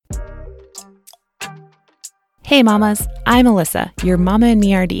Hey mamas, I'm Alyssa, your Mama and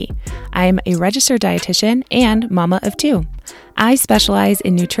Me RD. I'm a registered dietitian and mama of two. I specialize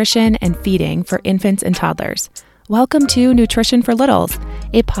in nutrition and feeding for infants and toddlers. Welcome to Nutrition for Littles,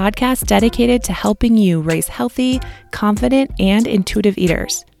 a podcast dedicated to helping you raise healthy, confident, and intuitive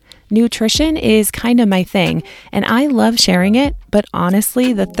eaters. Nutrition is kind of my thing, and I love sharing it, but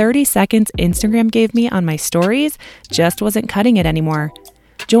honestly, the 30 seconds Instagram gave me on my stories just wasn't cutting it anymore.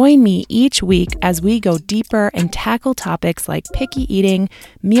 Join me each week as we go deeper and tackle topics like picky eating,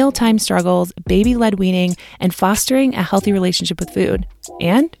 mealtime struggles, baby-led weaning, and fostering a healthy relationship with food,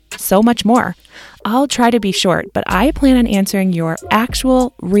 and so much more. I'll try to be short, but I plan on answering your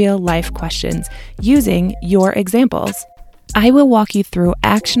actual real-life questions using your examples. I will walk you through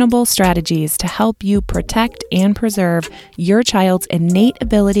actionable strategies to help you protect and preserve your child's innate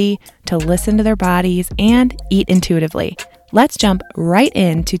ability to listen to their bodies and eat intuitively. Let's jump right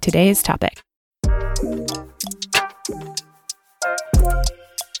into today's topic.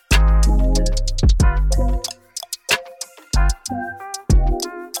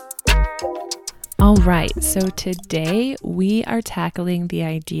 All right, so today we are tackling the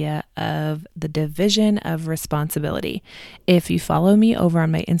idea of the division of responsibility. If you follow me over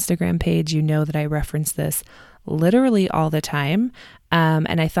on my Instagram page, you know that I reference this literally all the time.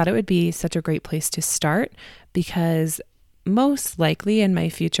 And I thought it would be such a great place to start because most likely in my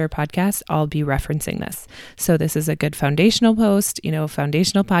future podcast, I'll be referencing this. So this is a good foundational post,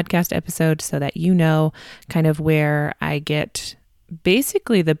 foundational podcast episode so that you know kind of where I get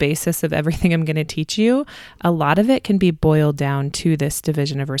basically the basis of everything I'm going to teach you. A lot of it can be boiled down to this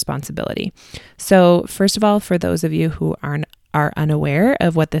division of responsibility. So first of all, for those of you who are unaware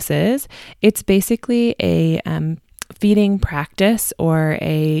of what this is, it's basically a feeding practice or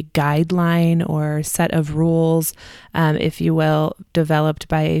a guideline or set of rules, if you will, developed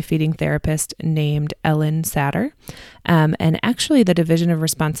by a feeding therapist named Ellen Satter. And actually the division of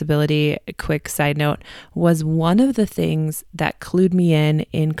responsibility, quick side note, was one of the things that clued me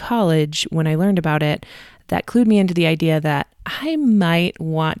in college when I learned about it, that clued me into the idea that I might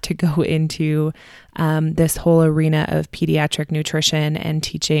want to go into this whole arena of pediatric nutrition and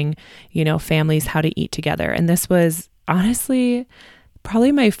teaching, families how to eat together. And this was honestly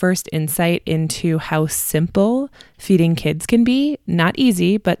probably my first insight into how simple feeding kids can be. Not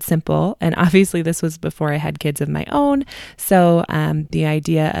easy, but simple. And obviously this was before I had kids of my own. So the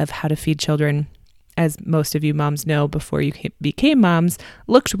idea of how to feed children, as most of you moms know, before you became moms,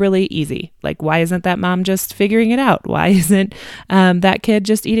 looked really easy. Like, why isn't that mom just figuring it out? Why isn't that kid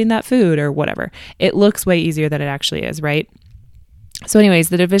just eating that food or whatever? It looks way easier than it actually is, right? So anyways,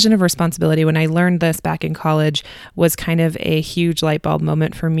 the division of responsibility, when I learned this back in college, was kind of a huge light bulb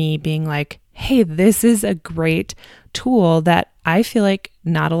moment for me, being like, hey, this is a great tool that I feel like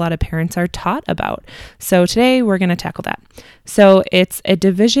not a lot of parents are taught about. So today we're going to tackle that. So it's a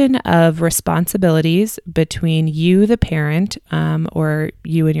division of responsibilities between you, the parent, or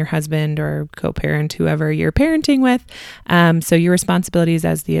you and your husband or co-parent, whoever you're parenting with. So your responsibilities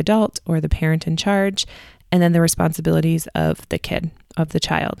as the adult or the parent in charge, and then the responsibilities of the kid, of the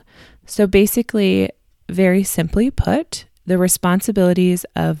child. So basically, very simply put, the responsibilities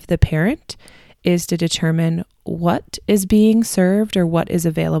of the parent is to determine what is being served or what is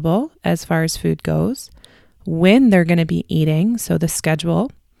available as far as food goes, when they're going to be eating, so the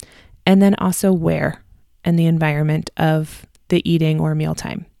schedule, and then also where and the environment of the eating or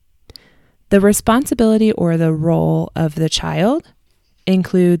mealtime. The responsibility or the role of the child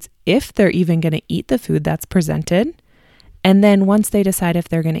includes if they're even going to eat the food that's presented, and then once they decide if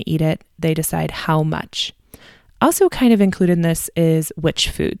they're going to eat it, they decide how much. Also kind of included in this is which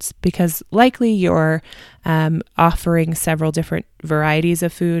foods, because likely you're offering several different varieties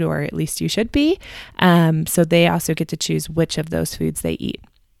of food, or at least you should be. So they also get to choose which of those foods they eat.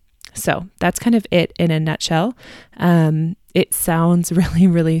 So that's kind of it in a nutshell. It sounds really,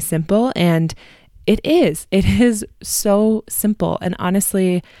 really simple, and it is so simple. And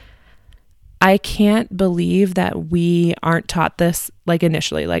honestly, I can't believe that we aren't taught this like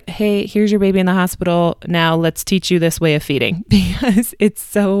initially, like, hey, here's your baby in the hospital. Now let's teach you this way of feeding, because it's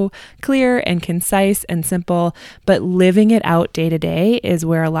so clear and concise and simple, but living it out day to day is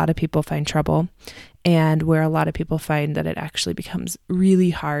where a lot of people find trouble, and where a lot of people find that it actually becomes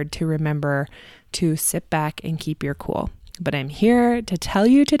really hard to remember to sit back and keep your cool. But I'm here to tell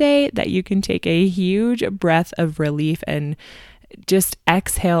you today that you can take a huge breath of relief and just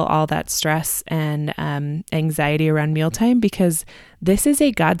exhale all that stress and anxiety around mealtime, because this is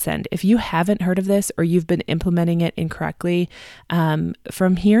a godsend. If you haven't heard of this or you've been implementing it incorrectly,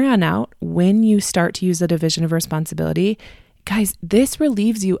 from here on out, when you start to use the division of responsibility, guys, this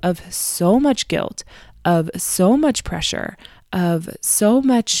relieves you of so much guilt, of so much pressure, of so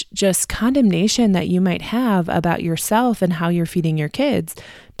much just condemnation that you might have about yourself and how you're feeding your kids,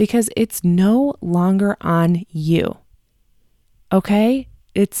 because it's no longer on you. Okay?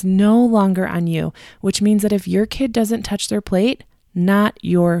 It's no longer on you, which means that if your kid doesn't touch their plate, not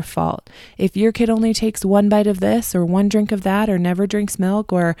your fault. If your kid only takes one bite of this or one drink of that or never drinks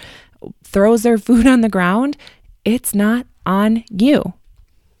milk or throws their food on the ground, it's not on you.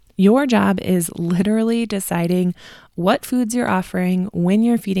 Your job is literally deciding what foods you're offering, when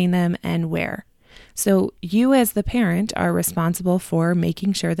you're feeding them, and where. So you as the parent are responsible for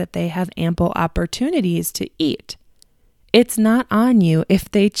making sure that they have ample opportunities to eat. It's not on you if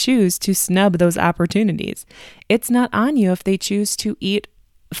they choose to snub those opportunities. It's not on you if they choose to eat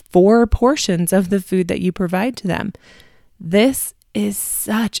 4 portions of the food that you provide to them. This is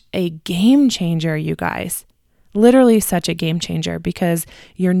such a game changer, you guys. Literally such a game changer, because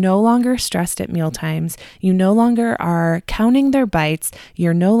you're no longer stressed at meal times. You no longer are counting their bites.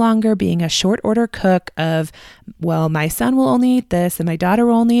 You're no longer being a short order cook of, well, my son will only eat this and my daughter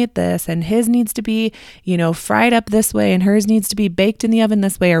will only eat this and his needs to be, fried up this way and hers needs to be baked in the oven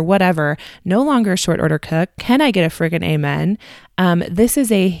this way or whatever. No longer a short order cook. Can I get a friggin' amen? This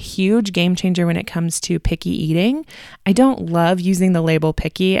is a huge game changer when it comes to picky eating. I don't love using the label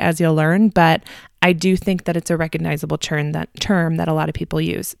picky, as you'll learn, but I do think that it's a recognizable term that a lot of people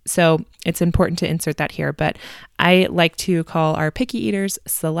use. So it's important to insert that here. But I like to call our picky eaters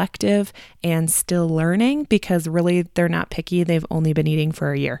selective and still learning, because really they're not picky. They've only been eating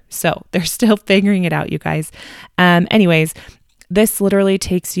for a year. So they're still figuring it out, you guys. Anyways, this literally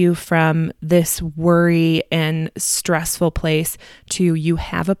takes you from this worry and stressful place to you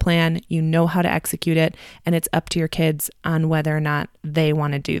have a plan, you know how to execute it, and it's up to your kids on whether or not they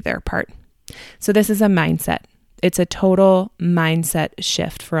want to do their part. So this is a mindset. It's a total mindset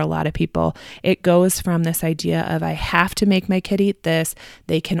shift for a lot of people. It goes from this idea of, I have to make my kid eat this.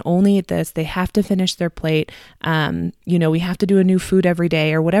 They can only eat this. They have to finish their plate. We have to do a new food every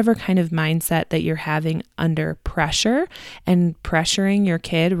day, or whatever kind of mindset that you're having under pressure, and pressuring your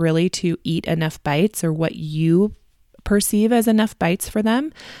kid really to eat enough bites, or what you perceive as enough bites for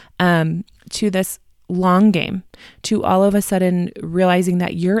them, to this long game, to all of a sudden realizing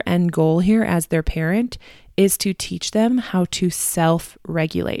that your end goal here as their parent is to teach them how to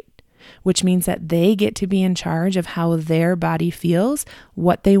self-regulate, which means that they get to be in charge of how their body feels,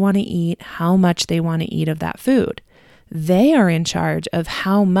 what they want to eat, how much they want to eat of that food. They are in charge of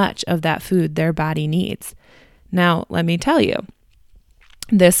how much of that food their body needs. Now, let me tell you,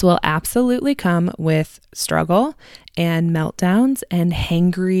 this will absolutely come with struggle and meltdowns and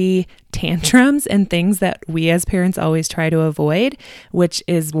hangry tantrums and things that we as parents always try to avoid, which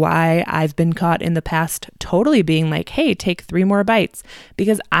is why I've been caught in the past totally being like, hey, take 3 more bites,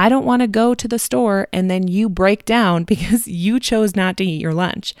 because I don't want to go to the store and then you break down because you chose not to eat your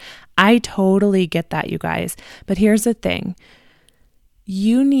lunch. I totally get that, you guys. But here's the thing.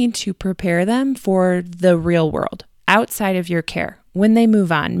 You need to prepare them for the real world outside of your care. When they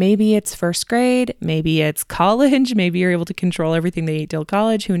move on, maybe it's first grade, maybe it's college, maybe you're able to control everything they eat till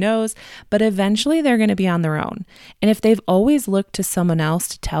college, who knows? But eventually they're going to be on their own. And if they've always looked to someone else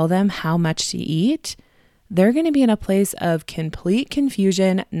to tell them how much to eat, they're going to be in a place of complete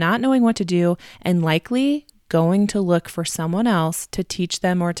confusion, not knowing what to do, and likely going to look for someone else to teach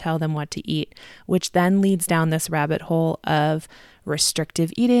them or tell them what to eat, which then leads down this rabbit hole of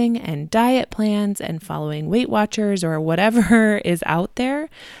restrictive eating and diet plans and following Weight Watchers or whatever is out there.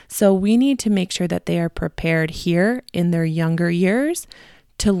 So we need to make sure that they are prepared here in their younger years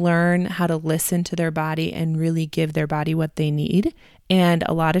to learn how to listen to their body and really give their body what they need. And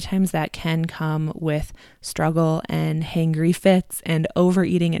a lot of times that can come with struggle and hangry fits and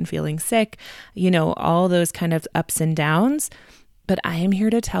overeating and feeling sick, all those kind of ups and downs. But I am here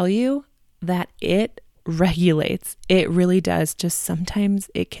to tell you that it regulates. It really does. Just sometimes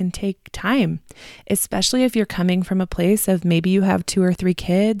it can take time, especially if you're coming from a place of maybe you have 2 or 3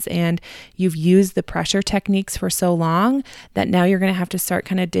 kids and you've used the pressure techniques for so long that now you're going to have to start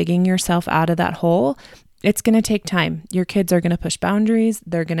kind of digging yourself out of that hole. It's going to take time. Your kids are going to push boundaries.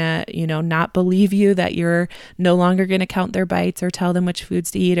 They're going to, not believe you that you're no longer going to count their bites or tell them which foods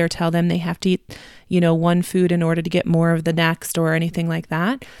to eat or tell them they have to eat, one food in order to get more of the next or anything like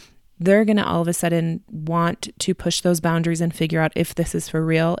that. They're going to all of a sudden want to push those boundaries and figure out if this is for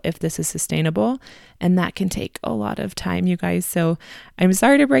real, if this is sustainable. And that can take a lot of time, you guys. So I'm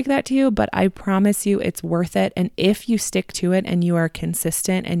sorry to break that to you, but I promise you it's worth it. And if you stick to it and you are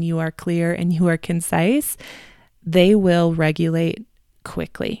consistent and you are clear and you are concise, they will regulate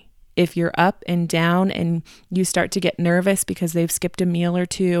quickly. if you're up and down and you start to get nervous because they've skipped a meal or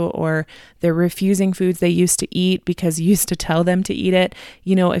two, or they're refusing foods they used to eat because you used to tell them to eat it,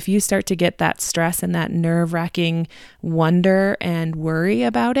 if you start to get that stress and that nerve-wracking wonder and worry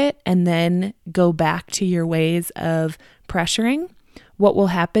about it, and then go back to your ways of pressuring, what will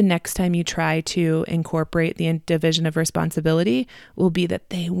happen next time you try to incorporate the division of responsibility will be that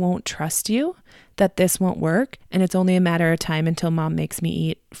they won't trust you, that this won't work, and it's only a matter of time until mom makes me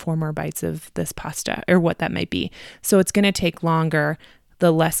eat 4 more bites of this pasta or what that might be. So it's going to take longer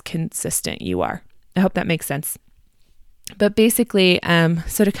the less consistent you are. I hope that makes sense. But basically,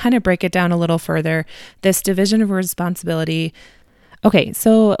 so to kind of break it down a little further, this division of responsibility. Okay,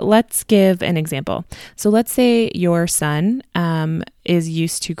 so let's give an example. So let's say your son is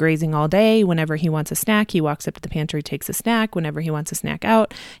used to grazing all day. Whenever he wants a snack, he walks up to the pantry, takes a snack. Whenever he wants a snack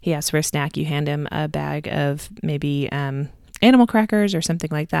out, he asks for a snack. You hand him a bag of maybe animal crackers or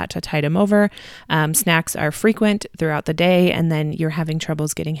something like that to tide him over. Snacks are frequent throughout the day, and then you're having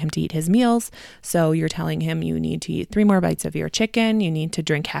troubles getting him to eat his meals. So you're telling him you need to eat 3 more bites of your chicken, you need to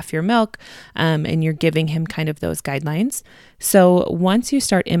drink half your milk, and you're giving him kind of those guidelines. So once you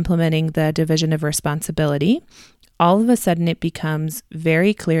start implementing the division of responsibility, all of a sudden it becomes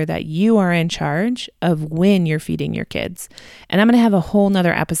very clear that you are in charge of when you're feeding your kids. And I'm going to have a whole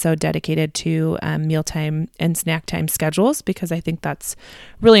nother episode dedicated to mealtime and snack time schedules, because I think that's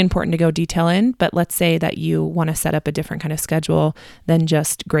really important to go detail in. But let's say that you want to set up a different kind of schedule than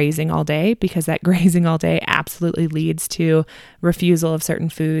just grazing all day, because that grazing all day absolutely leads to refusal of certain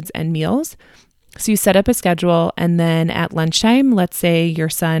foods and meals. So you set up a schedule, and then at lunchtime, let's say your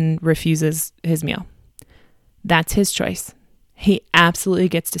son refuses his meal. That's his choice. He absolutely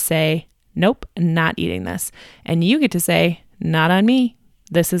gets to say, nope, not eating this. And you get to say, not on me.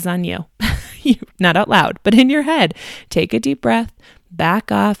 This is on you. Not out loud, but in your head. Take a deep breath,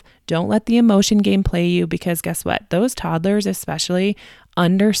 back off. Don't let the emotion game play you, because guess what? Those toddlers especially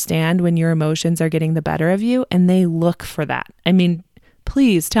understand when your emotions are getting the better of you, and they look for that. I mean,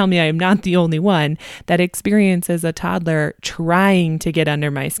 please tell me I am not the only one that experiences a toddler trying to get under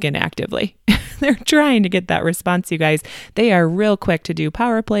my skin actively. They're trying to get that response, you guys. They are real quick to do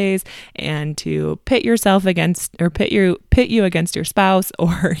power plays and to pit yourself against, or pit you against your spouse,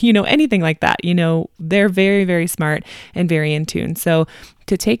 or, anything like that. They're very, very smart and very in tune. So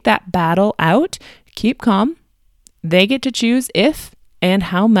to take that battle out, keep calm. They get to choose if and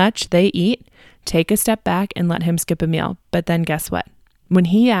how much they eat. Take a step back and let him skip a meal. But then guess what? When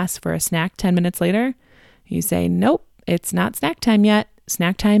he asks for a snack 10 minutes later, you say, nope, it's not snack time yet.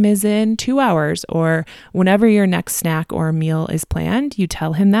 Snack time is in 2 hours, or whenever your next snack or meal is planned. You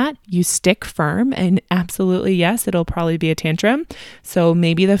tell him that. You stick firm, and absolutely, yes, it'll probably be a tantrum. So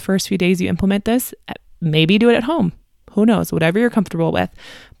maybe the first few days you implement this, maybe do it at home. Who knows? Whatever you're comfortable with.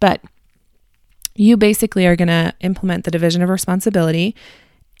 But you basically are going to implement the division of responsibility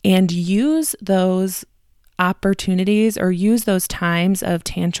and use those opportunities, or use those times of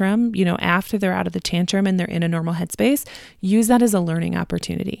tantrum, after they're out of the tantrum and they're in a normal headspace, use that as a learning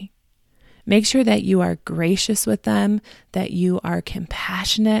opportunity. Make sure that you are gracious with them, that you are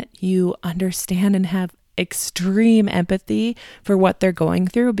compassionate, you understand and have extreme empathy for what they're going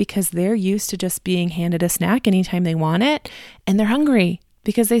through, because they're used to just being handed a snack anytime they want it, and they're hungry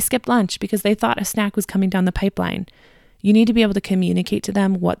because they skipped lunch, because they thought a snack was coming down the pipeline. You need to be able to communicate to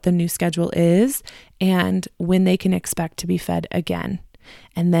them what the new schedule is and when they can expect to be fed again.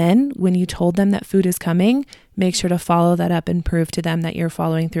 And then when you told them that food is coming, make sure to follow that up and prove to them that you're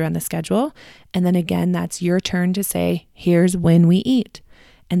following through on the schedule. And then again, that's your turn to say, here's when we eat.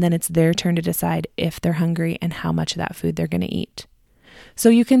 And then it's their turn to decide if they're hungry and how much of that food they're going to eat. So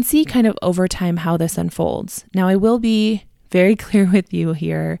you can see kind of over time how this unfolds. Now, I will be very clear with you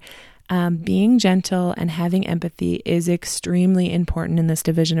here. Being gentle and having empathy is extremely important in this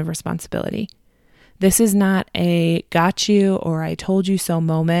division of responsibility. This is not a got you or I told you so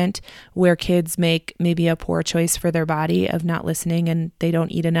moment where kids make maybe a poor choice for their body of not listening and they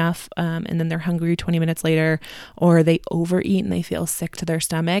don't eat enough, and then they're hungry 20 minutes later, or they overeat and they feel sick to their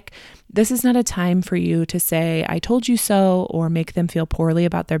stomach. This is not a time for you to say, I told you so, or make them feel poorly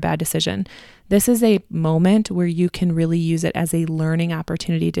about their bad decision. This is a moment where you can really use it as a learning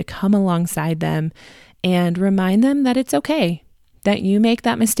opportunity to come alongside them and remind them that it's okay, that you make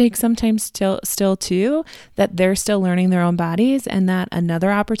that mistake sometimes still too, that they're still learning their own bodies, and that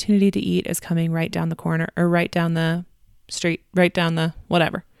another opportunity to eat is coming right down the corner, or right down the street, right down the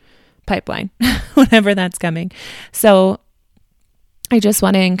whatever pipeline, whenever that's coming. So I just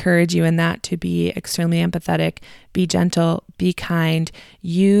want to encourage you in that to be extremely empathetic, be gentle, be kind,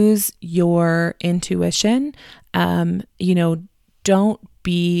 use your intuition. Don't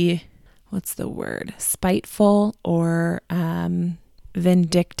be, spiteful or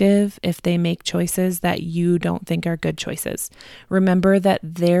vindictive if they make choices that you don't think are good choices. Remember that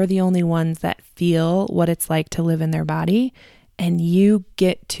they're the only ones that feel what it's like to live in their body, and you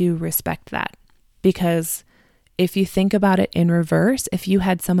get to respect that. Because if you think about it in reverse, if you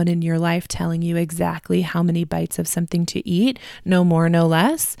had someone in your life telling you exactly how many bites of something to eat, no more, no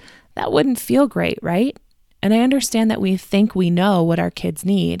less, that wouldn't feel great, right? And I understand that we think we know what our kids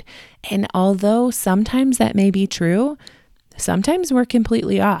need. And although sometimes that may be true, sometimes we're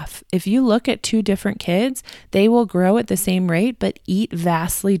completely off. If you look at two different kids, they will grow at the same rate, but eat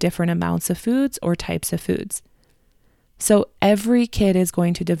vastly different amounts of foods or types of foods. So every kid is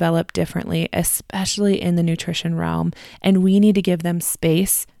going to develop differently, especially in the nutrition realm, and we need to give them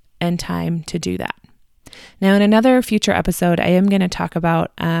space and time to do that. Now, in another future episode, I am going to talk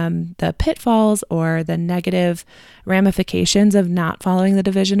about the pitfalls or the negative ramifications of not following the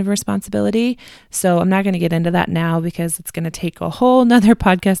division of responsibility. So I'm not going to get into that now because it's going to take a whole nother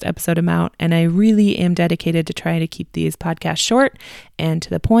podcast episode amount. And I really am dedicated to trying to keep these podcasts short and to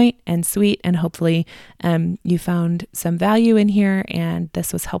the point and sweet. And hopefully you found some value in here and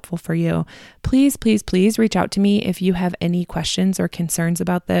this was helpful for you. Please, please, please reach out to me if you have any questions or concerns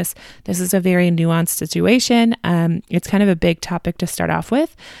about this. This is a very nuanced situation. It's kind of a big topic to start off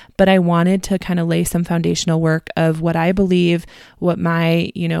with, but I wanted to kind of lay some foundational work of what I believe, what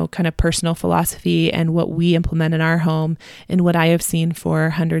my, kind of personal philosophy and what we implement in our home and what I have seen for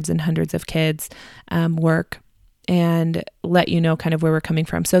hundreds and hundreds of kids work, and let you know kind of where we're coming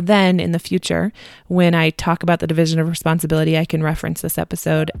from. So then in the future, when I talk about the division of responsibility, I can reference this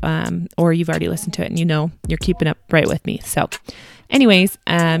episode, or you've already listened to it and you're keeping up right with me. So anyways,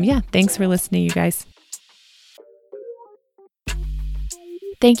 thanks for listening, you guys.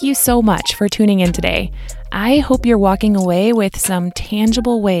 Thank you so much for tuning in today. I hope you're walking away with some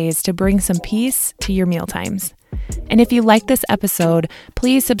tangible ways to bring some peace to your mealtimes. And if you like this episode,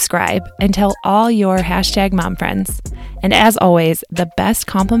 please subscribe and tell all your #mom friends. And as always, the best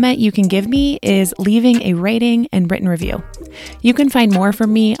compliment you can give me is leaving a rating and written review. You can find more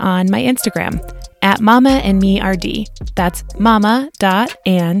from me on my Instagram at mamaandmerd. That's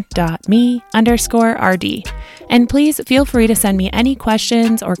mama.and.me_rd. And please feel free to send me any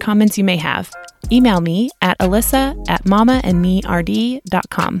questions or comments you may have. Email me at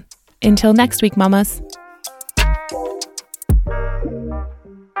alyssa@mamaandmerd.com. Until next week, mamas.